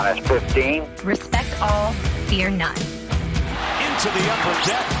That's 15. Respect all, fear none. Into the upper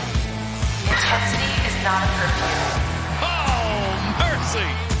deck. Intensity is not a curfew. Oh, mercy.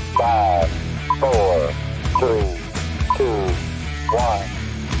 5, 4, 3, 2, 1.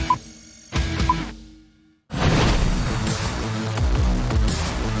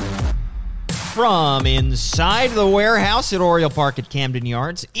 From inside the warehouse at Oriole Park at Camden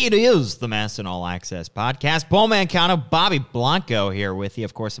Yards, it is the Masson All Access Podcast. Paul Mancano, Bobby Blanco here with you.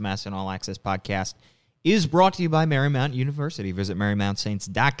 Of course, the Masson All Access Podcast is brought to you by Marymount University. Visit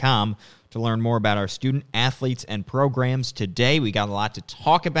MarymountSaints.com to learn more about our student athletes and programs. Today, we got a lot to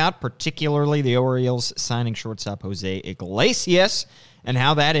talk about, particularly the Orioles signing shortstop Jose Iglesias and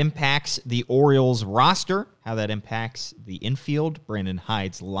how that impacts the Orioles roster, how that impacts the infield, Brandon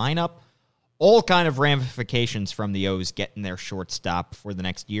Hyde's lineup. All kind of ramifications from the O's getting their shortstop for the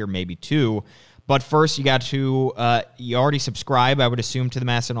next year, maybe two. But first, you got to, you already subscribe, I would assume, to the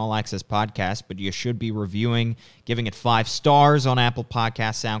Masson All Access Podcast, but you should be reviewing, giving it 5 stars on Apple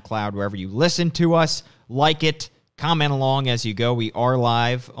Podcasts, SoundCloud, wherever you listen to us. Like it, comment along as you go. We are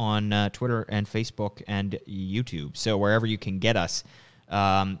live on Twitter and Facebook and YouTube. So wherever you can get us,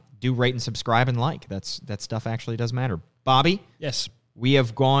 do rate and subscribe and like. That stuff actually does matter. Bobby? Yes. We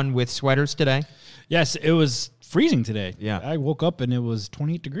have gone with sweaters today. Yes, it was freezing today. Yeah. I woke up and it was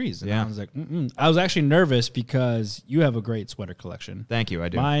 28 degrees. And Yeah. I was like, I was actually nervous because you have a great sweater collection. Thank you, I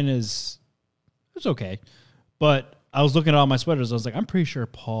do. Mine it's okay. But I was looking at all my sweaters. I was like, I'm pretty sure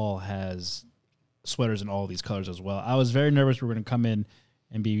Paul has sweaters in all these colors as well. I was very nervous we were going to come in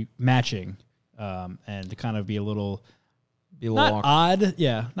and be matching and to kind of be a little... Not odd,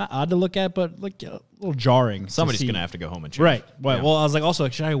 not odd to look at, but like a little jarring. Somebody's going to have to go home and change. Right. Yeah. Well, I was like, also,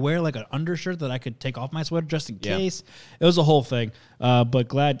 should I wear like an undershirt that I could take off my sweater just in case? It was a whole thing. But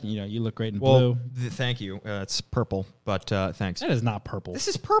glad, you look great in blue. Thank you. It's purple, but thanks. That is not purple. This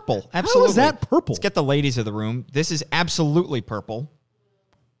is purple. Absolutely. How is that purple? Let's get the ladies of the room. This is absolutely purple.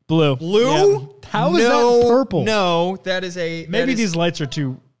 Blue. Blue? Yeah. How is that purple? No, that is a... Maybe these lights are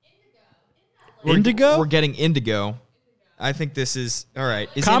too... Indigo? We're getting indigo. I think this is... All right.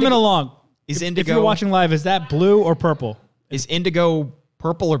 Comment along. Is If indigo... you're watching live, is that blue or purple? Is indigo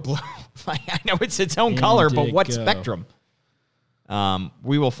purple or blue? I know it's its own color, but what Indigo. spectrum?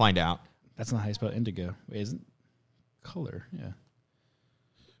 We will find out. That's not how you spell indigo. Wait, isn't color? Yeah.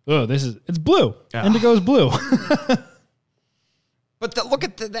 Oh, it's blue. Indigo is blue. But look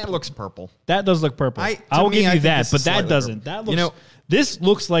at that looks purple. That does look purple. To I will me, give I you think that, this but is that slightly doesn't. purple. That looks. This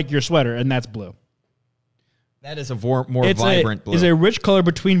looks like your sweater, and that's blue. That is a more It's vibrant blue. It's a rich color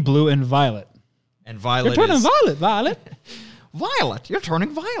between blue and violet. And violet You're turning is... violet. Violet. You're turning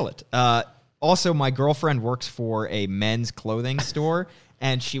violet. Also, my girlfriend works for a men's clothing store,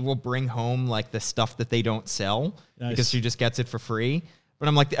 and she will bring home like the stuff that they don't sell because she just gets it for free. But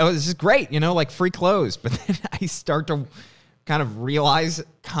I'm like, oh, this is great, like free clothes. But then I start to kind of realize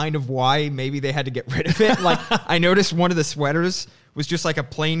kind of why maybe they had to get rid of it. Like I noticed one of the sweaters was just like a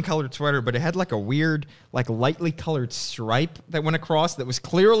plain colored sweater, but it had like a weird, like lightly colored stripe that went across that was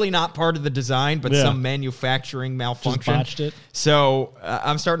clearly not part of the design, but some manufacturing malfunction. Just botched it. So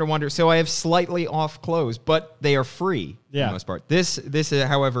I'm starting to wonder. So I have slightly off clothes, but they are free for the most part. This,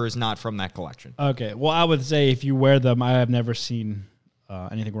 however, is not from that collection. Okay. Well, I would say if you wear them, I have never seen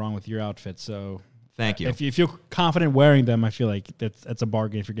anything wrong with your outfit. So thank you. If you feel confident wearing them, I feel like that's a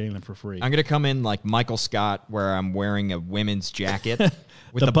bargain if you're getting them for free. I'm going to come in like Michael Scott, where I'm wearing a women's jacket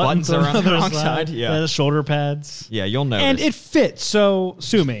with the buttons are on the wrong side. Yeah, the shoulder pads. Yeah, you'll notice. And it fits, so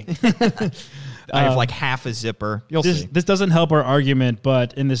sue me. I have like half a zipper. You'll see. This doesn't help our argument,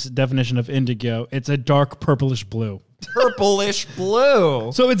 but in this definition of indigo, it's a dark purplish blue. Purplish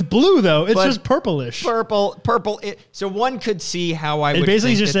blue. So it's blue, though. It's just purplish. Purple. So one could see how I would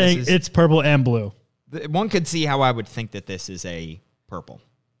basically think just that saying it's purple and blue. One could see how I would think that this is a purple.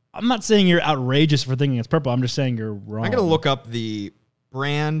 I'm not saying you're outrageous for thinking it's purple. I'm just saying you're wrong. I'm going to look up the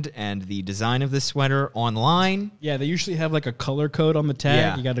brand and the design of this sweater online. Yeah, they usually have like a color code on the tag.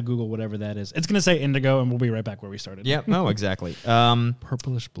 Yeah. You got to Google whatever that is. It's going to say indigo, and we'll be right back where we started. Yep. No, exactly.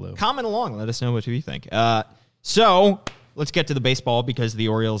 Purplish blue. Comment along. Let us know what you think. So let's get to the baseball because the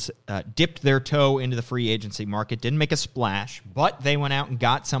Orioles dipped their toe into the free agency market. Didn't make a splash, but they went out and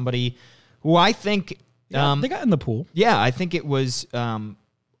got somebody who I think... they got in the pool. Yeah, I think it was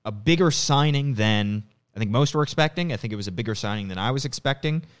a bigger signing than I think most were expecting. I think it was a bigger signing than I was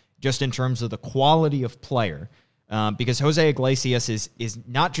expecting, just in terms of the quality of player. Because Jose Iglesias is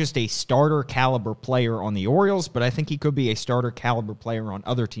not just a starter caliber player on the Orioles, but I think he could be a starter caliber player on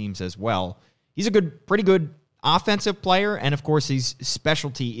other teams as well. He's a pretty good offensive player, and of course his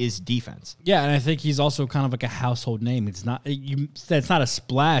specialty is defense. Yeah, and I think he's also kind of like a household name. It's not you said it's not a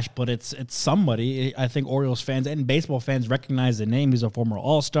splash, but it's somebody. I think Orioles fans and baseball fans recognize the name. He's a former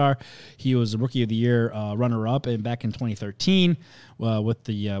All-Star. He was a Rookie of the Year runner-up back in 2013 with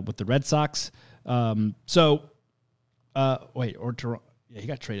the Red Sox. He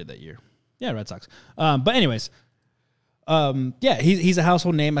got traded that year. Yeah, Red Sox. But anyways. He's a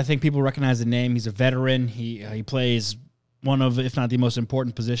household name. I think people recognize the name. He's a veteran. He plays one of, if not the most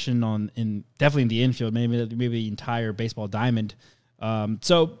important position definitely in the infield, maybe the entire baseball diamond.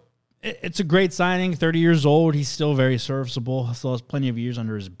 So it's a great signing. 30 years old. He's still very serviceable. Still has plenty of years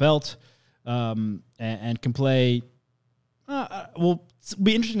under his belt, and can play. It'll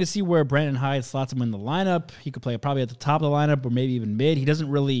be interesting to see where Brandon Hyde slots him in the lineup. He could play probably at the top of the lineup or maybe even mid. He doesn't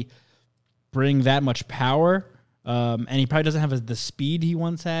really bring that much power. And he probably doesn't have the speed he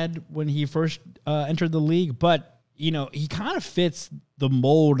once had when he first entered the league. But, he kind of fits the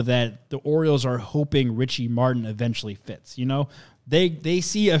mold that the Orioles are hoping Richie Martin eventually fits. They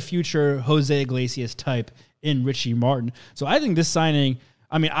see a future Jose Iglesias type in Richie Martin. So I think this signing,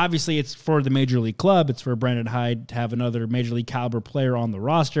 obviously it's for the Major League club. It's for Brandon Hyde to have another Major League caliber player on the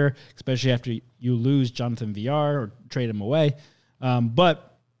roster, especially after you lose Jonathan Villar or trade him away. But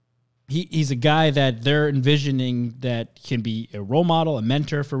he's a guy that they're envisioning that can be a role model, a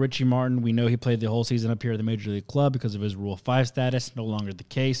mentor for Richie Martin. We know he played the whole season up here at the Major League club because of his Rule 5 status. No longer the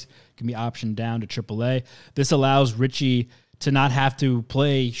case. Can be optioned down to AAA. This allows Richie to not have to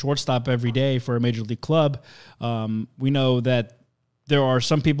play shortstop every day for a Major League club. We know that there are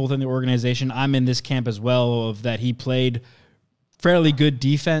some people within the organization, I'm in this camp as well, of that he played fairly good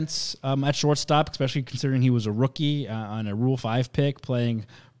defense at shortstop, especially considering he was a rookie on a Rule 5 pick, playing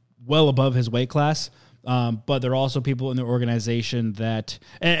well above his weight class. But there are also people in the organization that,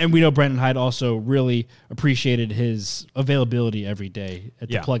 and we know Brandon Hyde also really appreciated his availability every day at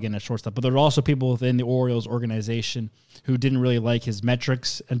the plug-in at shortstop. But there are also people within the Orioles organization who didn't really like his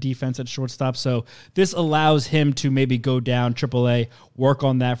metrics and defense at shortstop. So this allows him to maybe go down AAA, work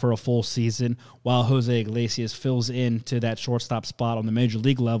on that for a full season, while Jose Iglesias fills in to that shortstop spot on the Major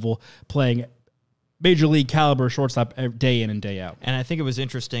League level, playing Major League caliber shortstop day in and day out. And I think it was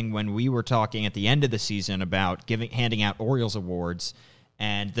interesting when we were talking at the end of the season about handing out Orioles awards,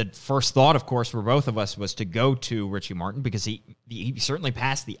 and the first thought, of course, for both of us was to go to Richie Martin because he certainly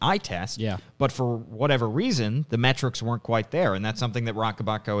passed the eye test. Yeah. But for whatever reason, the metrics weren't quite there, and that's something that Ron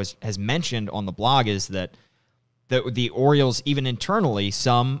Kabako has mentioned on the blog, is that the Orioles, even internally,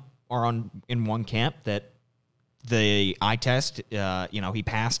 some are in one camp that the eye test, he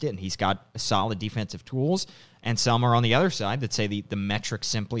passed it and he's got solid defensive tools. And some are on the other side that say the metrics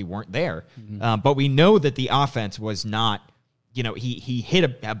simply weren't there. Mm-hmm. But we know that the offense was not, he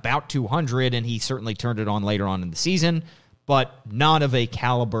hit about 200 and he certainly turned it on later on in the season, but not of a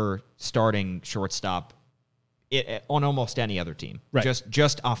caliber starting shortstop on almost any other team. Right.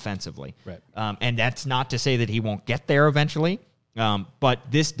 Just offensively. Right. And that's not to say that he won't get there eventually. But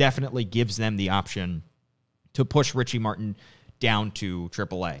this definitely gives them the option to push Richie Martin down to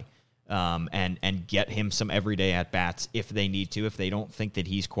AAA and get him some everyday at-bats if they need to. If they don't think that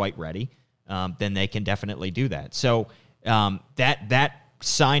he's quite ready, then they can definitely do that. So that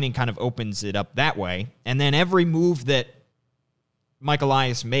signing kind of opens it up that way. And then every move that Mike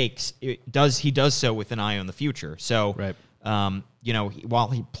Elias makes, he does so with an eye on the future. So, right. While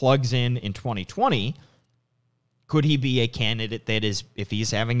he plugs in 2020, could he be a candidate that is, if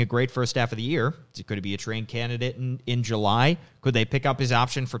he's having a great first half of the year, could he be a trade candidate in July? Could they pick up his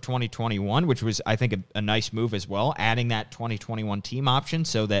option for 2021, which was, I think, a nice move as well, adding that 2021 team option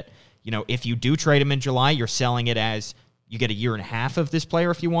so that, if you do trade him in July, you're selling it as you get a year and a half of this player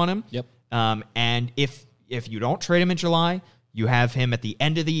if you want him. Yep. And if you don't trade him in July, you have him at the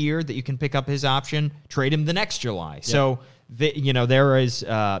end of the year that you can pick up his option, trade him the next July. Yep. So, there is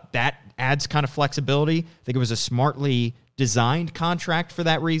that adds kind of flexibility. I think it was a smartly designed contract for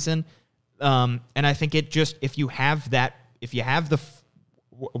that reason. And I think it just, if you have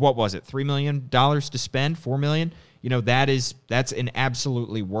what was it, $3 million to spend, $4 million, that's an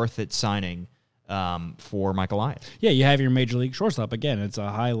absolutely worth it signing for Mike Elias. Yeah, you have your Major League shortstop. Again, it's a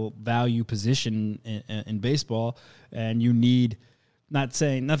high value position in baseball, and you need, not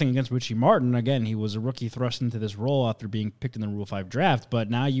saying nothing against Richie Martin. Again, he was a rookie thrust into this role after being picked in the Rule 5 draft, but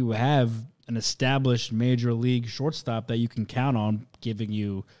now you have an established Major League shortstop that you can count on giving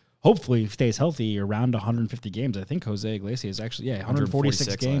you, hopefully stays healthy, around 150 games. I think Jose Iglesias actually,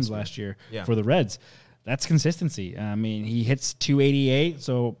 146 games last year for the Reds. That's consistency. I mean, he hits 288,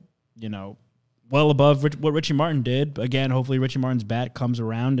 so, well above what Richie Martin did. Again, hopefully Richie Martin's bat comes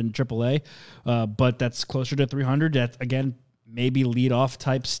around in AAA, but that's closer to 300. That's, again, maybe leadoff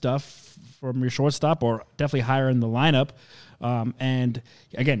type stuff from your shortstop, or definitely higher in the lineup. And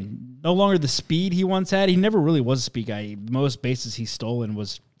again, no longer the speed he once had. He never really was a speed guy. Most bases he's stolen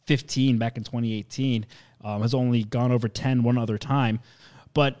was 15 back in 2018. Has only gone over 10 one other time,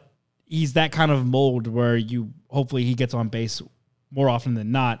 but he's that kind of mold where hopefully he gets on base more often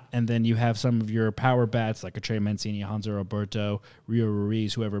than not, and then you have some of your power bats like a Trey Mancini, Hanser Alberto, Rio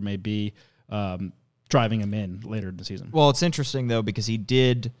Ruiz, whoever it may be, driving him in later in the season. Well, it's interesting, though, because he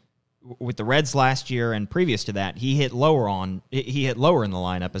did, with the Reds last year and previous to that, he hit lower in the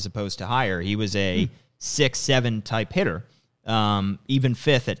lineup as opposed to higher. He was a 6-7 type hitter, even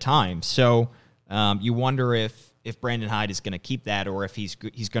fifth at times. So you wonder if Brandon Hyde is going to keep that, or if he's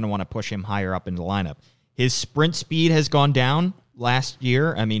going to want to push him higher up in the lineup. His sprint speed has gone down last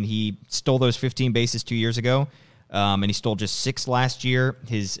year. I mean, he stole those 15 bases 2 years ago, and he stole just 6 last year.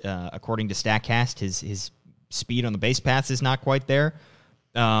 His, according to StatCast, his speed on the base paths is not quite there.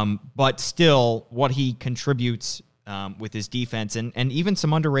 But still, what he contributes with his defense and even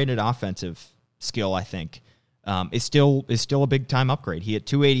some underrated offensive skill, I think, is still a big time upgrade. He hit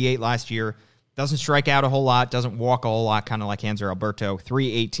 288 last year. Doesn't strike out a whole lot. Doesn't walk a whole lot, kind of like Hanser Alberto.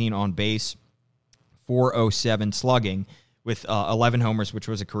 318 on base, 407 slugging, with 11 homers, which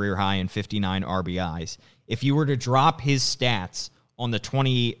was a career high, and 59 RBIs. If you were to drop his stats on the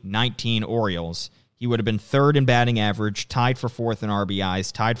 2019 Orioles, he would have been third in batting average, tied for fourth in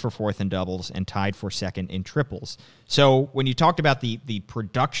RBIs, tied for fourth in doubles, and tied for second in triples. So when you talked about the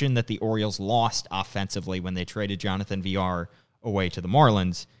production that the Orioles lost offensively when they traded Jonathan Villar away to the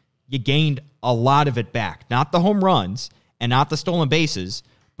Marlins, you gained a lot of it back. Not the home runs and not the stolen bases,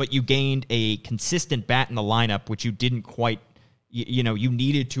 but you gained a consistent bat in the lineup, which you didn't quite, you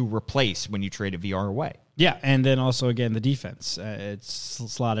needed to replace when you traded Villar away. Yeah, and then also, again, the defense. It's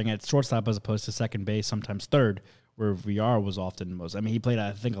slotting at shortstop as opposed to second base, sometimes third, where Villar was often most. I mean, he played,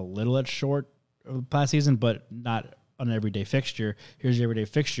 I think, a little at short last season, but not an everyday fixture. Here's your everyday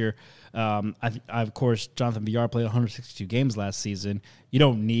fixture. Of course, Jonathan Villar played 162 games last season. You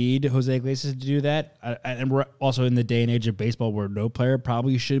don't need Jose Iglesias to do that. And we're also in the day and age of baseball where no player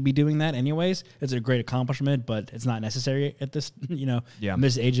probably should be doing that anyways. It's a great accomplishment, but it's not necessary at this, in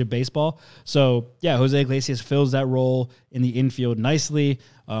this age of baseball. So, yeah, Jose Iglesias fills that role in the infield nicely.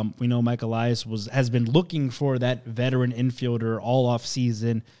 We know Mike Elias has been looking for that veteran infielder all off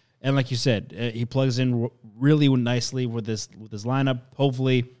season. And like you said, he plugs in really nicely with this lineup.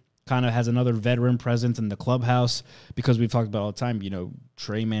 Hopefully, kind of has another veteran presence in the clubhouse, because we've talked about all the time,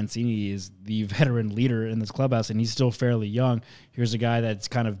 Trey Mancini is the veteran leader in this clubhouse, and he's still fairly young. Here's a guy that's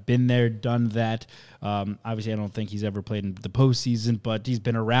kind of been there, done that. Obviously, I don't think he's ever played in the postseason, but he's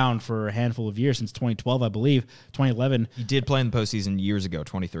been around for a handful of years, since 2012, I believe, 2011. He did play in the postseason years ago,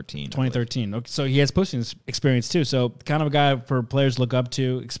 2013. 2013. Okay, so he has postseason experience too. So kind of a guy for players to look up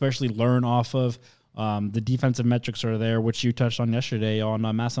to, especially learn off of. The defensive metrics are there, which you touched on yesterday on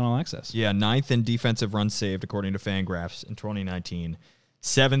Masson All Access. Yeah, 9th in defensive runs saved, according to Fangraphs, in 2019.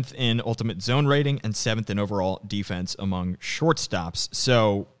 7th in ultimate zone rating, and 7th in overall defense among shortstops.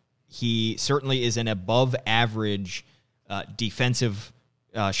 So he certainly is an above-average defensive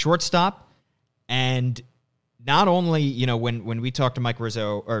shortstop. And not only, when we talked to Mike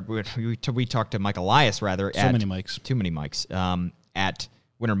Rizzo, or we talked to Mike Elias, rather. Too many mics. At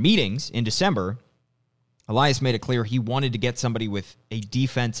winter meetings in December, Elias made it clear he wanted to get somebody with a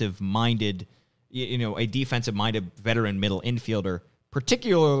defensive-minded veteran middle infielder,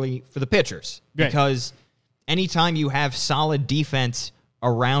 particularly for the pitchers. Right. Because anytime you have solid defense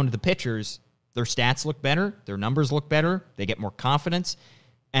around the pitchers, their stats look better, their numbers look better, they get more confidence.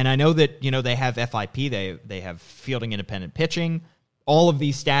 And I know that, they have FIP, they have fielding independent pitching. All of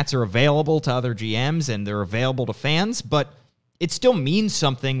these stats are available to other GMs, and they're available to fans, but it still means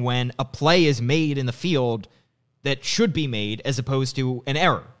something when a play is made in the field that should be made as opposed to an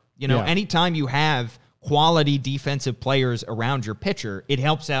error. Anytime you have quality defensive players around your pitcher, it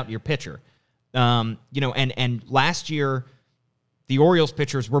helps out your pitcher. And last year, the Orioles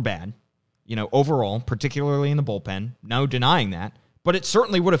pitchers were bad, overall, particularly in the bullpen. No denying that. But it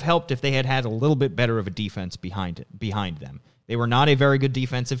certainly would have helped if they had had a little bit better of a defense behind them. They were not a very good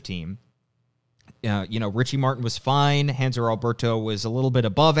defensive team. Richie Martin was fine. Hanser Alberto was a little bit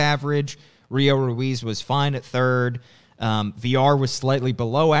above average. Rio Ruiz was fine at third. Villar was slightly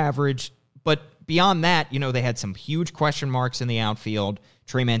below average. But beyond that, they had some huge question marks in the outfield.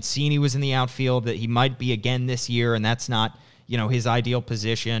 Trey Mancini was in the outfield that he might be again this year, and that's not, his ideal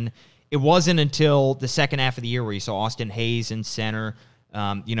position. It wasn't until the second half of the year where you saw Austin Hayes in center,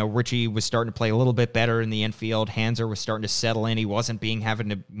 Richie was starting to play a little bit better in the infield. Hanser was starting to settle in. He wasn't having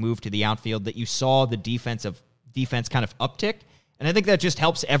to move to the outfield. That you saw the defense kind of uptick, and I think that just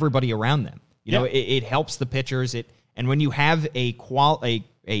helps everybody around them. It helps the pitchers. And when you have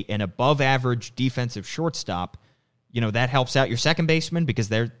an above average defensive shortstop, that helps out your second baseman because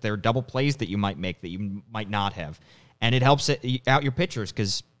they're double plays that you might make that you might not have, and it helps out your pitchers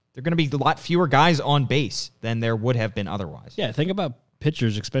because there are going to be a lot fewer guys on base than there would have been otherwise. Yeah, think about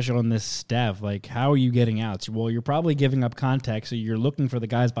pitchers, especially on this staff. Like, how are you getting outs? Well, you're probably giving up contact, so you're looking for the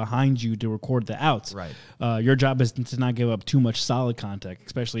guys behind you to record the outs. Right. Your job is to not give up too much solid contact,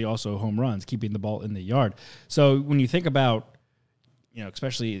 especially also home runs, keeping the ball in the yard. So when you think about,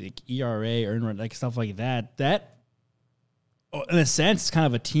 especially like ERA, earned run, like stuff like that in a sense, it's kind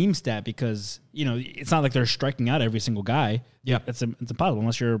of a team stat because, it's not like they're striking out every single guy. Yeah. It's impossible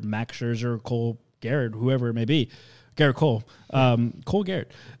unless you're Max Scherzer, Cole Garrett, whoever it may be. Garrett Cole. Cole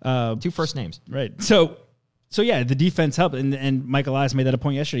Garrett. 2 first names. Right. So yeah, the defense helped. And Mike Elias made that a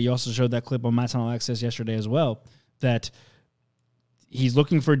point yesterday. He also showed that clip on Mass All Access yesterday as well, that he's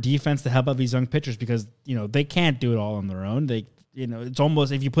looking for defense to help out these young pitchers because, they can't do it all on their own. It's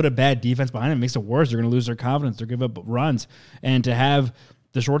almost, if you put a bad defense behind them, it makes it worse. They're going to lose their confidence. They'll give up runs. And to have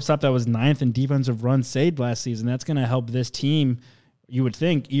the shortstop that was 9th in defensive runs saved last season, that's going to help this team, you would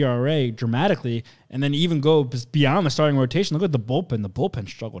think, ERA dramatically. And then even go beyond the starting rotation. Look at the bullpen. The bullpen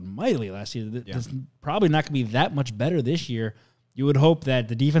struggled mightily last season. It's probably not going to be that much better this year. You would hope that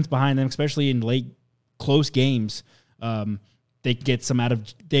the defense behind them, especially in late close games,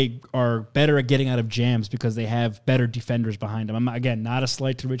 they are better at getting out of jams because they have better defenders behind them. Again, not a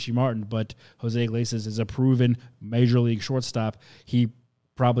slight to Richie Martin, but Jose Iglesias is a proven major league shortstop. He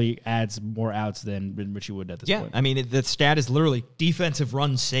probably adds more outs than Richie would at this point. Yeah, I mean, the stat is literally defensive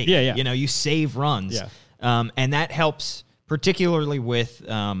runs saved. Yeah. You save runs. Yeah. And that helps particularly with,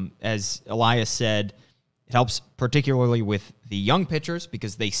 as Elias said, it helps particularly with the young pitchers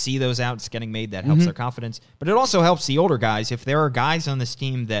because they see those outs getting made. That helps their confidence. But it also helps the older guys. If there are guys on this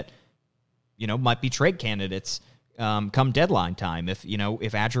team that, might be trade candidates come deadline time, if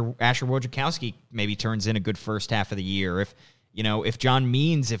Asher Wojciechowski maybe turns in a good first half of the year, if John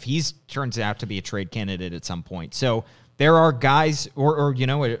Means, if he's turns out to be a trade candidate at some point. So there are guys, or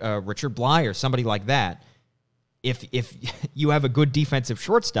Richard Bly or somebody like that. If you have a good defensive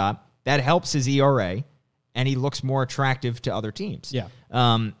shortstop, that helps his ERA. And he looks more attractive to other teams. Yeah.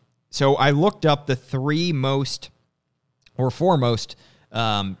 So I looked up the 4 most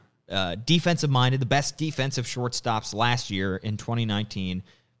defensive-minded, the best defensive shortstops last year in 2019,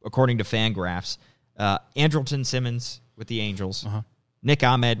 according to Fangraphs. Andrelton Simmons with the Angels, Nick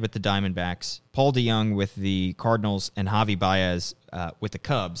Ahmed with the Diamondbacks, Paul DeJong with the Cardinals, and Javi Baez with the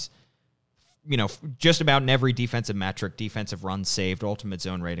Cubs. Just about in every defensive metric, defensive runs saved, ultimate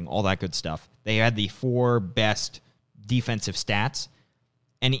zone rating, all that good stuff. They had the 4 best defensive stats,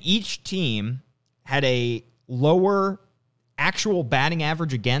 and each team had a lower actual batting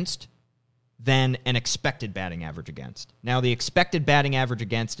average against than an expected batting average against. Now, the expected batting average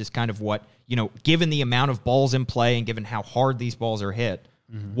against is kind of what, given the amount of balls in play and given how hard these balls are hit,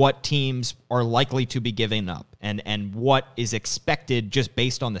 what teams are likely to be giving up and what is expected just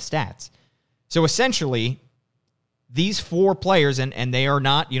based on the stats. So essentially, these 4 players, and they are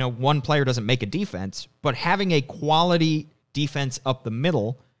not, one player doesn't make a defense, but having a quality defense up the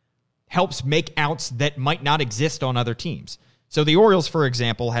middle helps make outs that might not exist on other teams. So the Orioles, for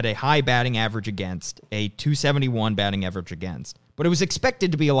example, had a high batting average against, a 271 batting average against, but it was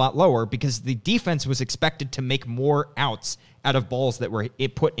expected to be a lot lower because the defense was expected to make more outs out of balls that were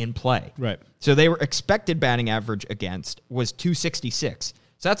put in play. Right. So they were expected batting average against was 266.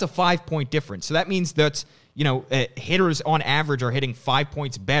 So that's a 5-point difference. So that means that, hitters on average are hitting 5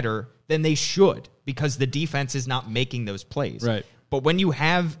 points better than they should because the defense is not making those plays. Right. But when you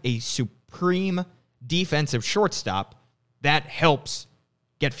have a supreme defensive shortstop, that helps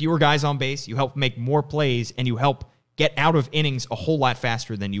get fewer guys on base, you help make more plays, and you help get out of innings a whole lot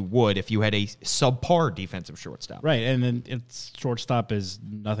faster than you would if you had a subpar defensive shortstop. Right, and then its shortstop is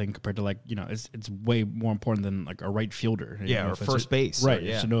nothing compared to it's way more important than like a right fielder. Or first base. Right.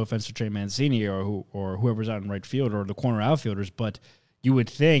 Yeah. So no offense to Trey Mancini or whoever's out in right field or the corner outfielders, but you would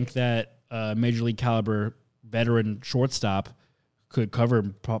think that a major league caliber veteran shortstop could cover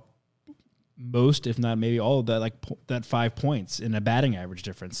most, if not maybe all of that, that 5 points in a batting average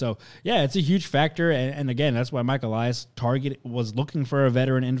difference. So yeah, it's a huge factor. And again, that's why Mike Elias was looking for a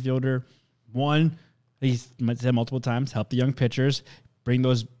veteran infielder. One, he's said multiple times, help the young pitchers, bring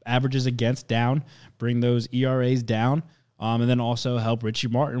those averages against down, bring those ERAs down, and then also help Richie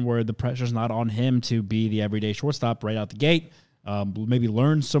Martin where the pressure's not on him to be the everyday shortstop right out the gate. maybe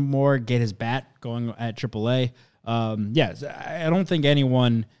learn some more, get his bat going at AAA. Yes, I don't think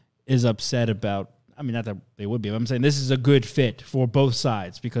anyone is upset about. I mean, not that they would be. But I'm saying this is a good fit for both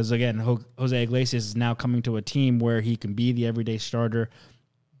sides because, again, Jose Iglesias is now coming to a team where he can be the everyday starter,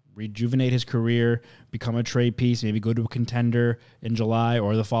 rejuvenate his career, become a trade piece, maybe go to a contender in July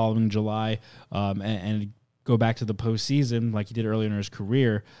or the following July, and go back to the postseason like he did earlier in his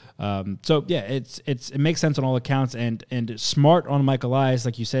career. So yeah, it makes sense on all accounts, and smart on Mike Elias,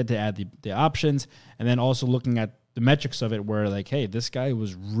 like you said, to add the options, and then also looking at the metrics of it, where like, hey, this guy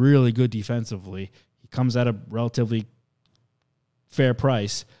was really good defensively. He comes at a relatively fair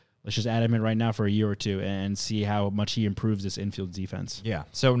price. Let's just add him in right now for a year or two and see how much he improves this infield defense. Yeah.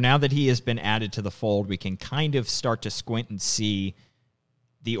 So now that he has been added to the fold, we can kind of start to squint and see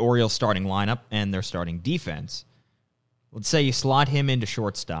the Orioles starting lineup and their starting defense. Let's say you slot him into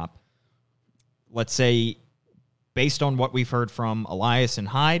shortstop. Let's say, based on what we've heard from Elias and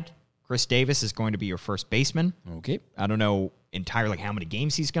Hyde, Chris Davis is going to be your first baseman. Okay. I don't know entirely how many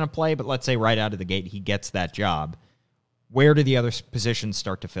games he's going to play, but let's say right out of the gate he gets that job. Where do the other positions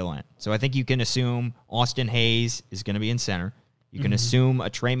start to fill in? So I think you can assume Austin Hayes is going to be in center. You can assume a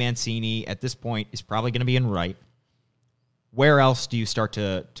Trey Mancini at this point is probably going to be in right. Where else do you start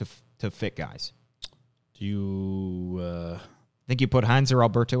to fit guys? Do you... I think you put Heinzer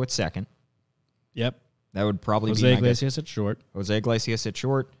Alberto at second. Yep. That would probably Jose be Iglesias at short. Jose Iglesias at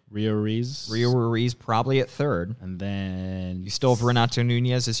short. Rio Ruiz Probably at third. And then... You still have Renato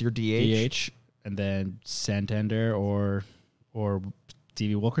Nunez as your DH. DH. And then Santander or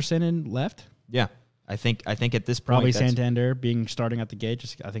Stevie Wilkerson in left. Yeah. I think at this point... Probably Santander being starting at the gate.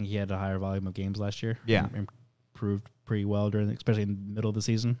 Just I think he had a higher volume of games last year. Yeah. Improved pretty well, especially in the middle of the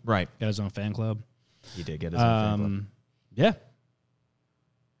season. Right. Got his own fan club. He did get his own fan club. Yeah.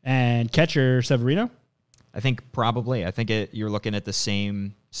 And catcher Severino? I think probably. I think you're looking at the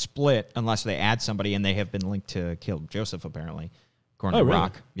same split unless they add somebody, and they have been linked to Caleb Joseph, apparently, according to really?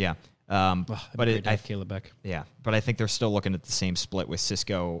 Rock. Yeah. But Caleb Beck. Yeah, but I think they're still looking at the same split with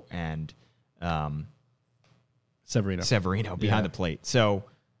Cisco and Severino behind the plate. So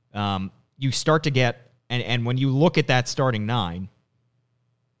you start to get, and when you look at that starting nine,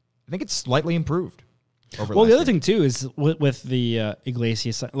 I think it's slightly improved. Over Well, the other year. thing too is with the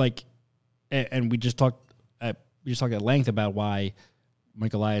Iglesias, like, and we just talked at length about why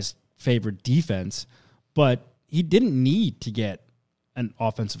Mike Elias favored defense, but he didn't need to get an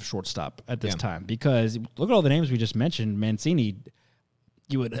offensive shortstop at this time because look at all the names we just mentioned. Mancini,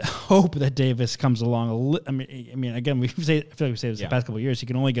 you would hope that Davis comes along. I mean, again, I feel like we say this the past couple of years. He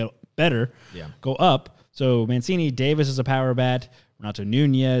can only get better, go up. So Mancini, Davis is a power bat. Renato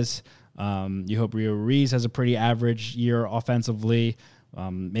Nunez. You hope Rio Ruiz has a pretty average year offensively.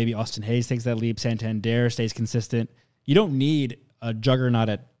 Maybe Austin Hayes takes that leap. Santander stays consistent. You don't need a juggernaut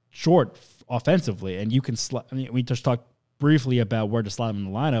at short offensively, and you can. We just talked briefly about where to slot him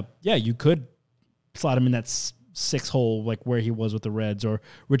in the lineup. Yeah, you could slot him in that six hole, like where he was with the Reds, or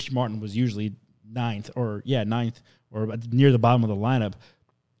Richie Martin was usually ninth or near the bottom of the lineup.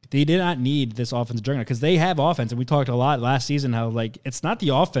 They did not need this offensive juggernaut because they have offense, and we talked a lot last season how like it's not the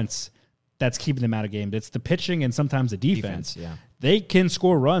offense that's keeping them out of games. It's the pitching and sometimes the defense. They can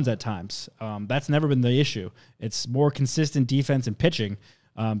score runs at times. That's never been the issue. It's more consistent defense and pitching.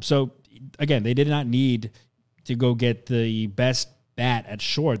 So again, they did not need to go get the best bat at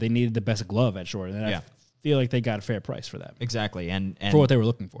short. They needed the best glove at short. And I feel like they got a fair price for that. Exactly. And for what they were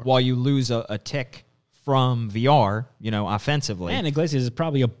looking for. While you lose a tick from VR, offensively. And Iglesias is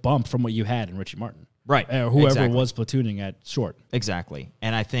probably a bump from what you had in Richie Martin. Right. Whoever was platooning at short. Exactly.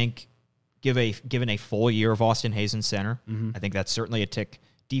 And I think given a full year of Austin Hayes in center, I think that's certainly a tick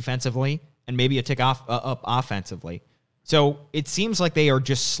defensively and maybe a tick up offensively. So it seems like they are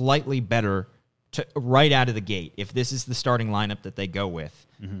just slightly better right out of the gate, if this is the starting lineup that they go with,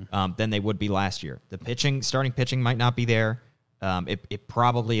 than they would be last year. The starting pitching might not be there. It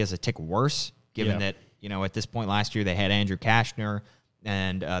probably is a tick worse, given that, at this point last year they had Andrew Kashner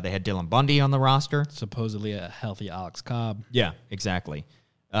and they had Dylan Bundy on the roster. Supposedly a healthy Alex Cobb. Yeah, exactly.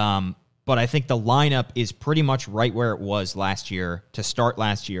 But I think the lineup is pretty much right where it was last year to start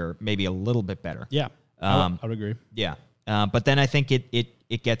last year, maybe a little bit better. Yeah, I would agree. Yeah. But then I think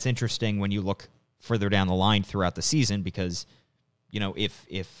it gets interesting when you look further down the line throughout the season because,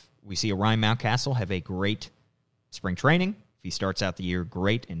 if we see a Ryan Mountcastle have a great spring training, if he starts out the year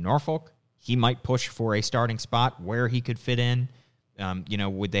great in Norfolk, he might push for a starting spot where he could fit in.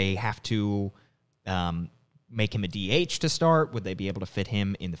 Would they have to make him a DH to start? Would they be able to fit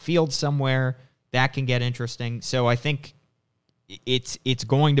him in the field somewhere? That can get interesting. So I think it's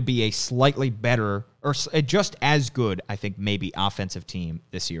going to be a slightly better or just as good, I think, maybe offensive team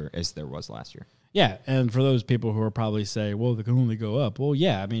this year as there was last year. Yeah, and for those people who are probably say, well, they can only go up. Well,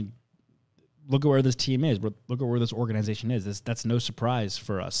 yeah, I mean, look at where this team is. Look at where this organization is. That's no surprise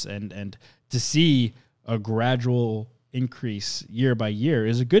for us. And to see a gradual increase year by year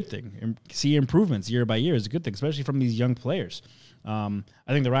is a good thing. See improvements year by year is a good thing, especially from these young players. I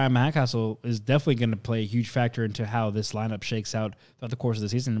think the Ryan Mountcastle is definitely going to play a huge factor into how this lineup shakes out throughout the course of the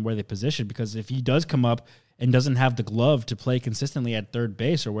season and where they position, because if he does come up and doesn't have the glove to play consistently at third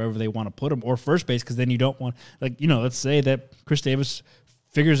base or wherever they want to put him, or first base, because then you don't want, let's say that Chris Davis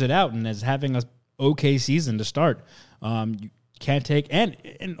figures it out and is having a okay season to start. You can't take, and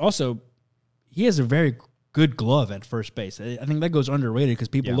also he has a very good glove at first base. I think that goes underrated because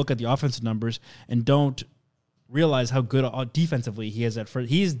people look at the offensive numbers and don't realize how good defensively he is at first.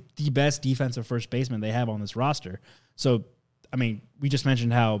 He's the best defensive first baseman they have on this roster. So, I mean, we just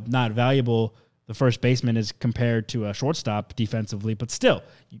mentioned how not valuable the first baseman is compared to a shortstop defensively, but still,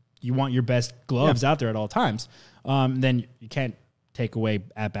 you want your best gloves out there at all times. Then you can't take away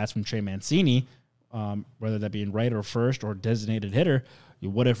at-bats from Trey Mancini, whether that be in right or first or designated hitter.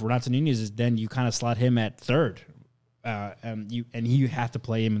 What if Renato Nunez is then you kind of slot him at third, and you have to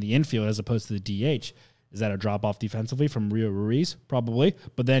play him in the infield as opposed to the DH. Is that a drop-off defensively from Rio Ruiz? Probably.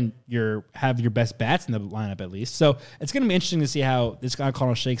 But then have your best bats in the lineup at least. So it's going to be interesting to see how this guy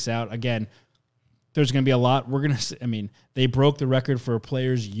Connell shakes out. Again, there's going to be a lot. They broke the record for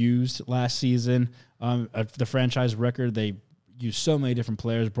players used last season. The franchise record, they used so many different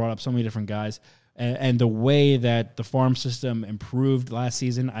players, brought up so many different guys. And the way that the farm system improved last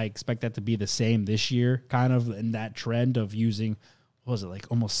season, I expect that to be the same this year, kind of in that trend of using – what was it, like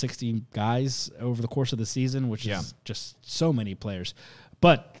almost 60 guys over the course of the season, which is just so many players.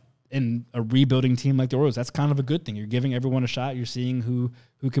 But in a rebuilding team like the Orioles, that's kind of a good thing. You're giving everyone a shot. You're seeing who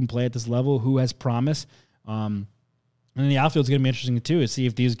can play at this level, who has promise. And the outfield's going to be interesting, too, to see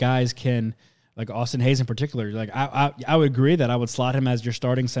if these guys can, like Austin Hayes in particular, like I would agree that I would slot him as your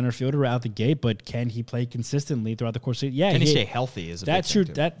starting center fielder out the gate, but can he play consistently throughout the course of the season? Can he stay healthy is a big thing,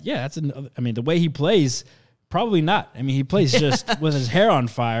 too. That's the way he plays – probably not. I mean, he plays just with his hair on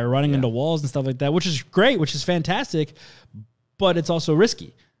fire, running into walls and stuff like that, which is great, which is fantastic, but it's also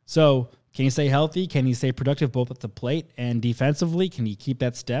risky. So can he stay healthy? Can he stay productive both at the plate and defensively? Can he keep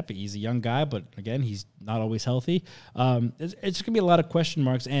that step? He's a young guy, but again, he's not always healthy. It's going to be a lot of question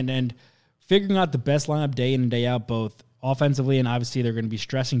marks, and figuring out the best lineup day in and day out, both offensively and obviously they're going to be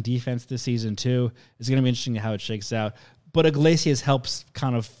stressing defense this season too. It's going to be interesting how it shakes out. But Iglesias helps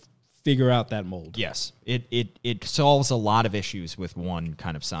kind of figure out that mold. Yes. It solves a lot of issues with one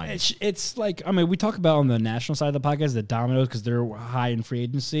kind of signing. It's like, I mean, we talk about on the national side of the podcast, the dominoes, because they're high in free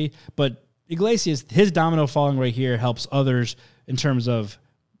agency, but Iglesias, his domino falling right here helps others in terms of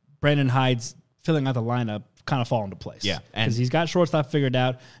Brandon Hyde's filling out the lineup kind of fall into place. Yeah. Because he's got shortstop figured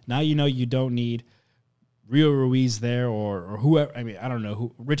out. Now you don't need Rio Ruiz there or whoever. I mean, I don't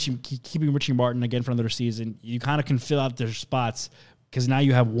know, keeping Richie Martin again for another season. You kind of can fill out their spots because now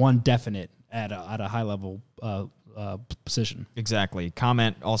you have one definite at a high level position. Exactly.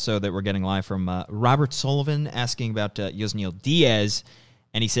 Comment also that we're getting live from Robert Sullivan asking about Yosniel Diaz,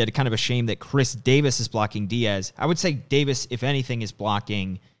 and he said kind of a shame that Chris Davis is blocking Diaz. I would say Davis, if anything, is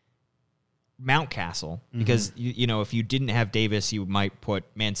blocking Mountcastle because you know, if you didn't have Davis, you might put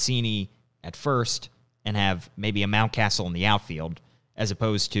Mancini at first and have maybe a Mountcastle in the outfield, as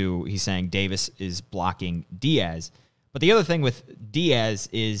opposed to he's saying Davis is blocking Diaz. But the other thing with Diaz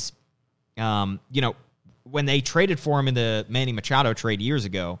is, you know, when they traded for him in the Manny Machado trade years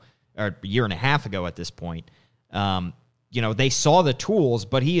ago, or a year and a half ago at this point, you know, they saw the tools,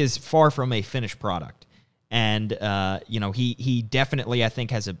 but he is far from a finished product. And, you know, he definitely, I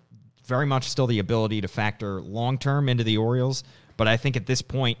think, has very much still the ability to factor long-term into the Orioles. But I think at this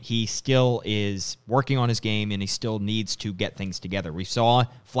point, he still is working on his game, and he still needs to get things together. We saw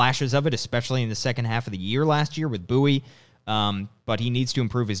flashes of it, especially in the second half of the year last year with Bowie. But he needs to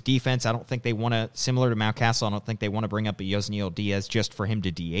improve his defense. I don't think they want to, similar to Mountcastle, I don't think they want to bring up a Yosniel Diaz just for him to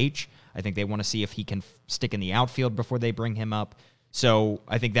DH. I think they want to see if he can stick in the outfield before they bring him up. So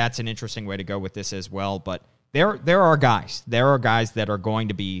I think that's an interesting way to go with this as well. But there are guys. There are guys that are going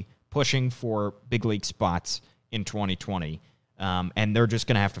to be pushing for big league spots in 2020. And they're just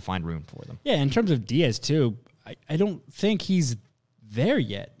going to have to find room for them. Yeah, in terms of Diaz too, I don't think he's there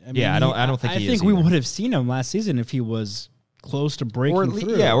yet. I mean, I don't think he is. I think we would have seen him last season if he was close to breaking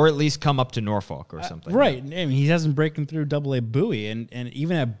through. Yeah, or at least come up to Norfolk or something. Right. I mean, he hasn't broken through AA Bowie, and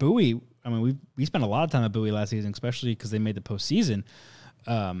even at Bowie, I mean, we spent a lot of time at Bowie last season, especially because they made the postseason.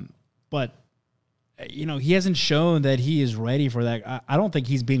 But he hasn't shown that he is ready for that. I don't think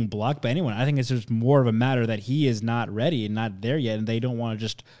he's being blocked by anyone. I think it's just more of a matter that he is not ready and not there yet, and they don't want to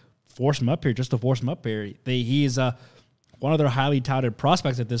just force him up here just to force him up here. He is one of their highly touted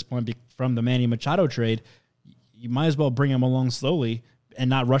prospects at this point from the Manny Machado trade. You might as well bring him along slowly and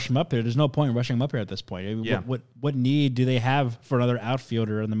not rush him up here. There's no point in rushing him up here at this point. I mean, what need do they have for another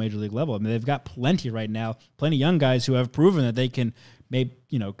outfielder on the major league level? I mean, they've got plenty right now, plenty of young guys who have proven that they can maybe,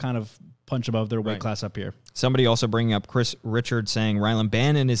 kind of punch above their weight class up here. Somebody also bringing up Chris Richards saying Rylan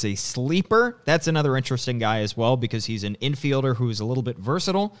Bannon is a sleeper. That's another interesting guy as well because he's an infielder who's a little bit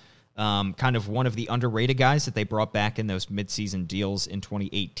versatile, kind of one of the underrated guys that they brought back in those midseason deals in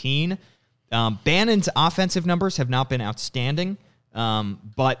 2018. Bannon's offensive numbers have not been outstanding,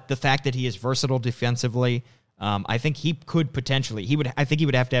 but the fact that he is versatile defensively, I think he could potentially. I think he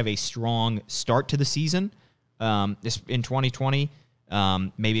would have to have a strong start to the season in 2020.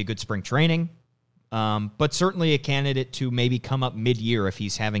 Maybe a good spring training, but certainly a candidate to maybe come up mid-year if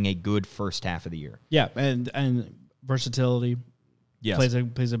he's having a good first half of the year. Yeah, and versatility plays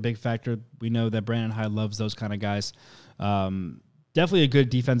a big factor. We know that Brandon Hyde loves those kind of guys. Definitely a good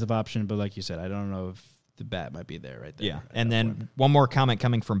defensive option, but like you said, I don't know if the bat might be there right there. Yeah, and then one more comment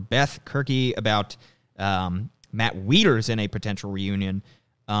coming from Beth Kirky about Matt Wieters in a potential reunion.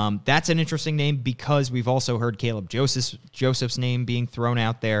 That's an interesting name because we've also heard Caleb Joseph's name being thrown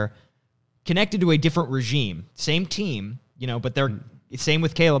out there, connected to a different regime. Same team, but they're same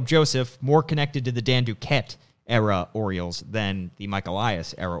with Caleb Joseph, more connected to the Dan Duquette era Orioles than the Mike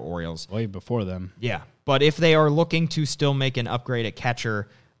Elias era Orioles. Way before them. Yeah, but if they are looking to still make an upgrade at catcher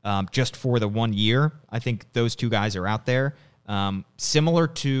just for the 1 year, I think those two guys are out there. Similar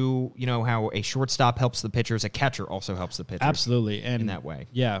to, how a shortstop helps the pitchers, a catcher also helps the pitchers. Absolutely. And in that way.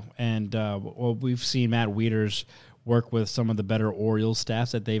 Yeah. And we've seen Matt Wieters work with some of the better Orioles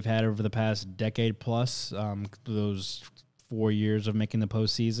staffs that they've had over the past decade plus, those 4 years of making the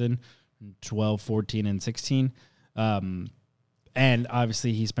postseason, 12, 14, and 16. And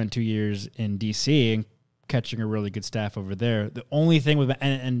obviously he spent 2 years in D.C. and catching a really good staff over there. The only thing with,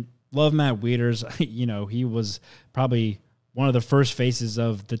 and love Matt Wieters, he was probably one of the first faces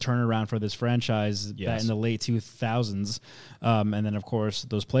of the turnaround for this franchise back in the late 2000s. And then, of course,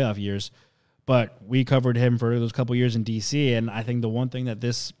 those playoff years. But we covered him for those couple years in D.C., and I think the one thing that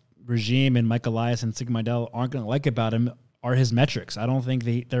this regime and Mike Elias and Sig Mejdal aren't going to like about him are his metrics. I don't think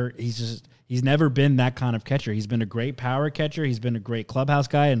he's never been that kind of catcher. He's been a great power catcher. He's been a great clubhouse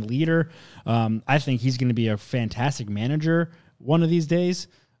guy and leader. I think he's going to be a fantastic manager one of these days.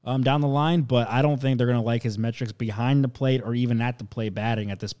 Down the line, but I don't think they're going to like his metrics behind the plate or even at the plate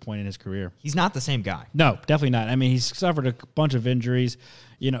batting at this point in his career. He's not the same guy. No, definitely not. I mean, he's suffered a bunch of injuries.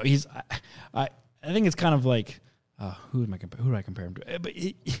 I think it's kind of like, who do I compare him to? But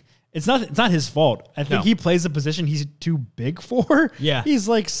it's not his fault. I think he plays the position he's too big for. Yeah. He's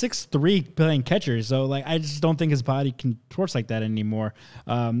like 6'3" playing catcher. So I just don't think his body contorts like that anymore.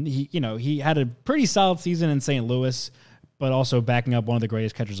 He had a pretty solid season in St. Louis, but also backing up one of the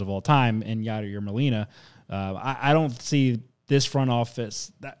greatest catchers of all time in Yadier Molina. I don't see this front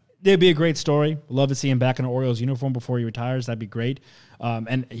office. It'd be a great story. Love to see him back in an Orioles uniform before he retires. That'd be great.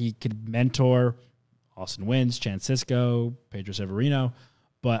 And he could mentor Austin Wynns, Chance Sisco, Pedro Severino.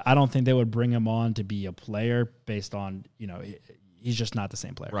 But I don't think they would bring him on to be a player based on, he's just not the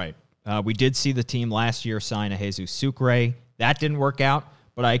same player. Right. We did see the team last year sign a Jesus Sucre. That didn't work out,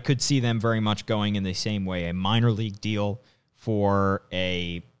 but I could see them very much going in the same way, a minor league deal for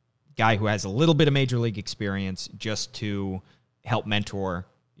a guy who has a little bit of major league experience just to help mentor,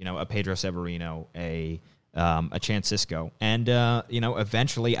 a Pedro Severino, a Chance Sisco. And,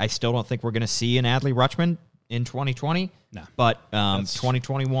 eventually I still don't think we're going to see an Adley Rutschman in 2020. No. But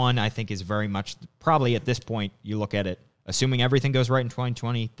 2021, I think, is very much probably at this point, you look at it, assuming everything goes right in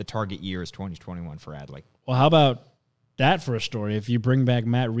 2020, the target year is 2021 for Adley. Well, how about that for a story? If you bring back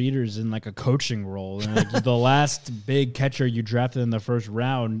Matt Wieters in a coaching role, and the last big catcher you drafted in the first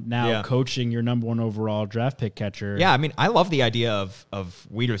round, now coaching your number one overall draft pick catcher. Yeah, I mean, I love the idea of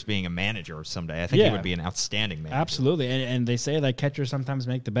Wieters being a manager someday. I think he would be an outstanding manager. Absolutely, and they say that catchers sometimes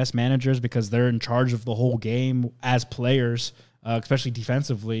make the best managers because they're in charge of the whole game as players, especially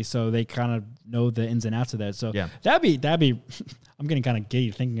defensively. So they kind of know the ins and outs of that. So that'd be. I'm getting kind of giddy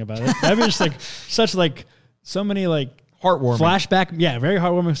thinking about it. That'd be just so many heartwarming flashback. Yeah, very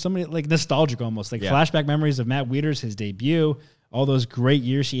heartwarming. So many nostalgic almost flashback memories of Matt Wieters, his debut, all those great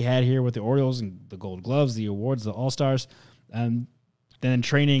years he had here with the Orioles and the Gold Gloves, the awards, the All-Stars. then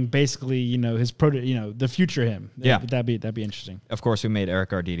training basically, his the future him. Yeah. That'd be interesting. Of course, we made Eric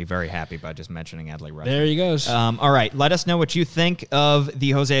Arditi very happy by just mentioning Adley Rutschman. There he goes. All right, let us know what you think of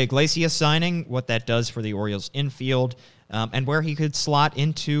the Jose Iglesias signing, what that does for the Orioles infield, and where he could slot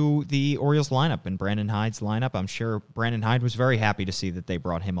into the Orioles lineup and Brandon Hyde's lineup. I'm sure Brandon Hyde was very happy to see that they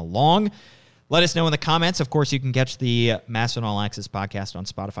brought him along. Let us know in the comments. Of course, you can catch the Masson All Access podcast on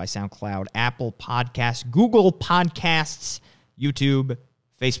Spotify, SoundCloud, Apple Podcasts, Google Podcasts, YouTube,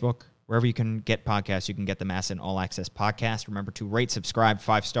 Facebook, wherever you can get podcasts, you can get the Masson All Access podcast. Remember to rate, subscribe,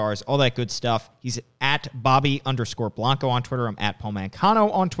 5 stars, all that good stuff. He's at Bobby_Blanco on Twitter. I'm at Paul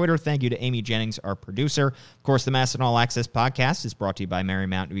Mancano on Twitter. Thank you to Amy Jennings, our producer. Of course, the Masson All Access podcast is brought to you by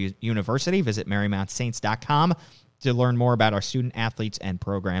Marymount University. Visit MarymountSaints.com to learn more about our student athletes and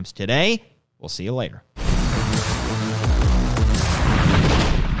programs today. We'll see you later.